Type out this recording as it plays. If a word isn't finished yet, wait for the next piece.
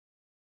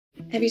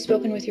Have you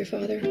spoken with your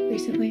father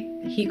recently?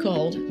 He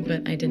called,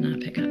 but I did not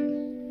pick up.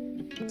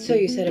 So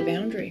you set a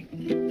boundary.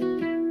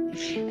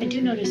 I do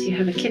notice you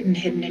have a kitten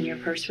hidden in your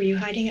purse. Were you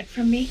hiding it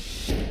from me?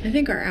 I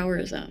think our hour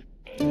is up.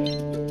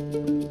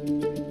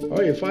 Oh,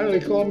 you finally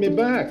called me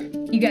back.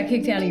 You got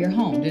kicked out of your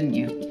home, didn't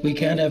you? We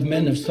can't have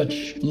men of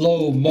such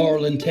low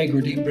moral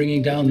integrity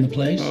bringing down the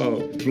place.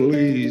 Oh,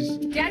 please.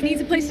 Dad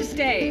needs a place to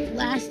stay.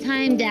 Last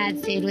time Dad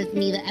stayed with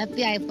me, the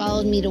FBI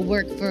followed me to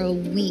work for a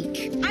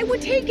week. I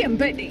would take him,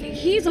 but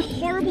he's a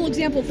horrible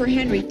example for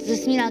Henry. Does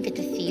this mean I'll get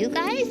to see you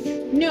guys?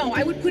 No,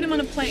 I would put him on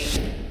a plane.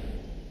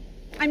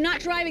 I'm not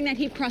driving that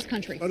heap cross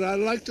country. But I'd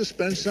like to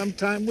spend some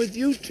time with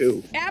you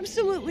two.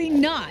 Absolutely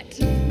not.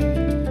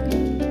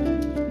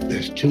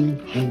 There's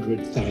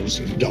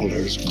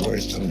 $200,000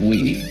 worth of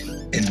weed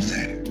in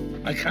there.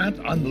 I can't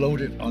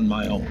unload it on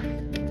my own.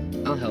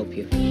 I'll help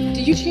you.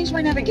 Did you change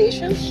my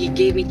navigation? He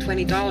gave me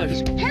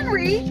 $20.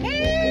 Henry!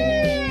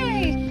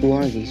 Hey! Who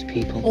are these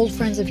people? Old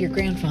friends of your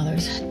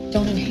grandfather's.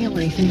 Don't inhale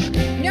anything.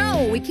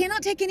 No, we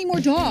cannot take any more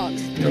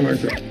dogs. You're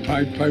like a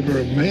Pied Piper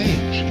of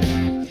Mange.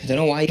 I don't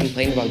know why you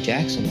complain about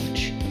Jack so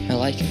much. I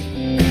like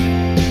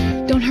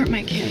him. Don't hurt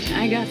my kid.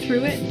 I got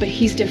through it, but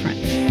he's different.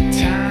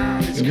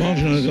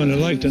 Imogen is going to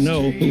like to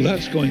know who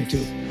that's going to.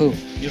 Who?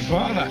 Your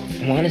father.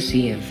 I want to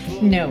see him.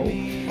 No.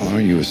 Are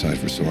you aside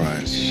for sore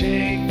eyes?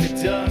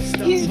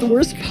 He's the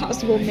worst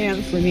possible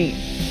man for me.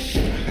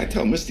 I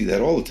tell Misty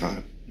that all the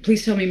time.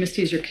 Please tell me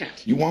Misty's your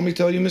cat. You want me to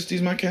tell you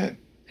Misty's my cat?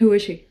 Who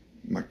is she?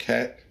 My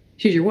cat?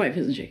 She's your wife,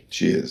 isn't she?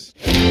 She is.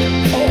 I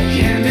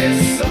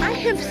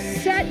have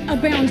set a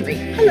boundary.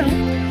 Hello.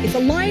 It's a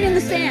line in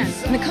the sand.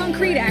 In the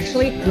concrete,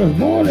 actually. Good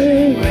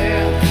morning.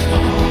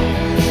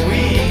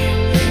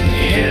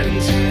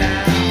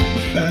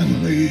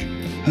 Family,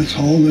 that's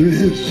all there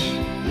is.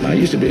 I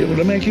used to be able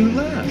to make you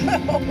laugh.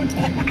 Oh,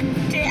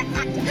 Dad.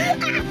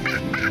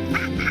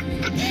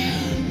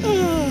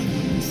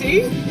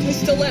 See? I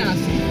still laugh.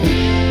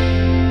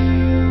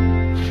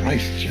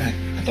 Christ, Jack.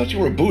 I thought you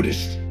were a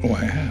Buddhist. Oh,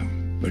 I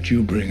am. But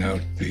you bring out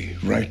the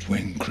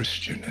right-wing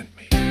Christian in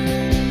me.